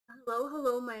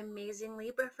Hello, my amazing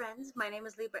Libra friends. My name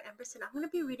is Libra Empress, and I'm going to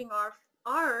be reading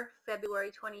our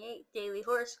February 28th daily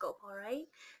horoscope, alright?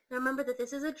 Now remember that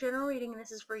this is a general reading, and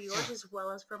this is for yours as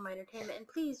well as for my entertainment. And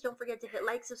please don't forget to hit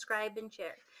like, subscribe, and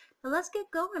share. Now let's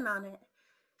get going on it.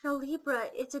 Now Libra,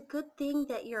 it's a good thing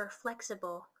that you're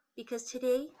flexible, because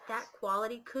today that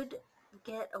quality could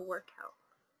get a workout.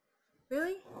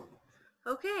 Really?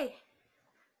 Okay.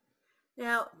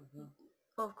 Now,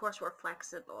 well, of course, we're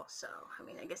flexible, so,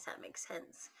 I guess that makes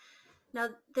sense. Now,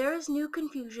 there is new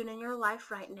confusion in your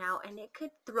life right now, and it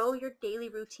could throw your daily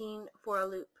routine for a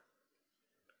loop.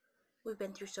 We've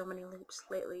been through so many loops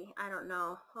lately. I don't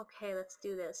know. Okay, let's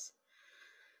do this.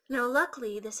 Now,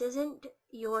 luckily, this isn't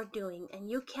your doing, and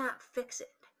you can't fix it.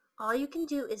 All you can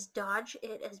do is dodge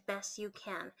it as best you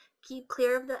can. Keep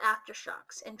clear of the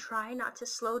aftershocks, and try not to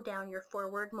slow down your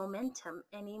forward momentum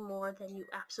any more than you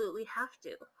absolutely have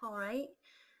to, alright?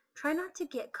 Try not to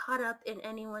get caught up in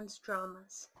anyone's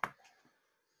dramas.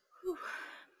 Whew.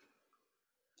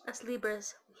 Us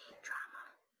Libras, we hate drama.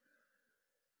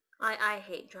 I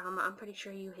hate drama. I'm pretty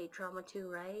sure you hate drama too,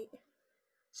 right?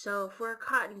 So if we're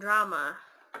caught in drama,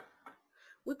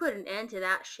 we put an end to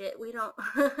that shit. We don't,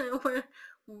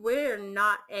 we're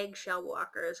not eggshell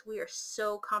walkers. We are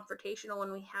so confrontational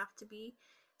when we have to be.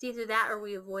 It's either that or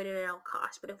we avoid it at all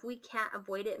costs. But if we can't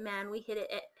avoid it, man, we hit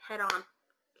it head on,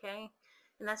 okay?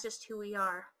 And that's just who we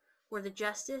are. We're the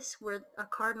justice. We're a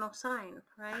cardinal sign,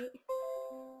 right?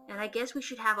 And I guess we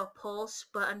should have a pulse,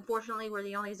 but unfortunately we're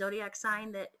the only zodiac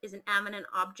sign that is an eminent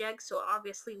object, so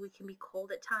obviously we can be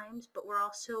cold at times, but we're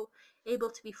also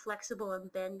able to be flexible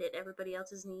and bend at everybody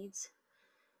else's needs.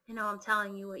 You know, I'm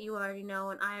telling you what you already know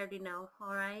and I already know,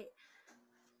 alright?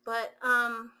 But,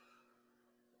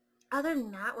 other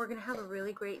than that, we're gonna have a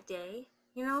really great day,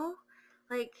 you know?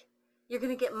 Like, you're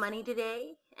gonna get money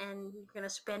today, and you're gonna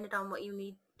spend it on what you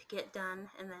need to get done,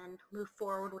 and then move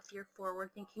forward with your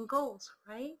forward-thinking goals,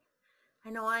 right? I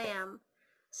know I am.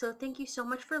 So thank you so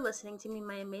much for listening to me,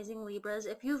 my amazing Libras.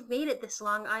 If you've made it this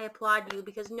long, I applaud you,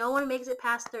 because no one makes it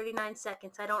past 39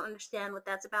 seconds. I don't understand what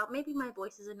that's about. Maybe my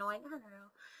voice is annoying. I don't know.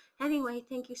 Anyway,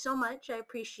 thank you so much. I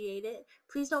appreciate it.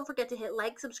 Please don't forget to hit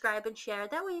like, subscribe, and share.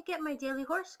 That way you get my daily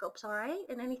horoscopes, alright?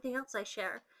 And anything else I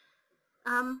share.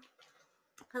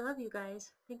 I love you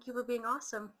guys. Thank you for being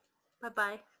awesome.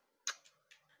 Bye-bye.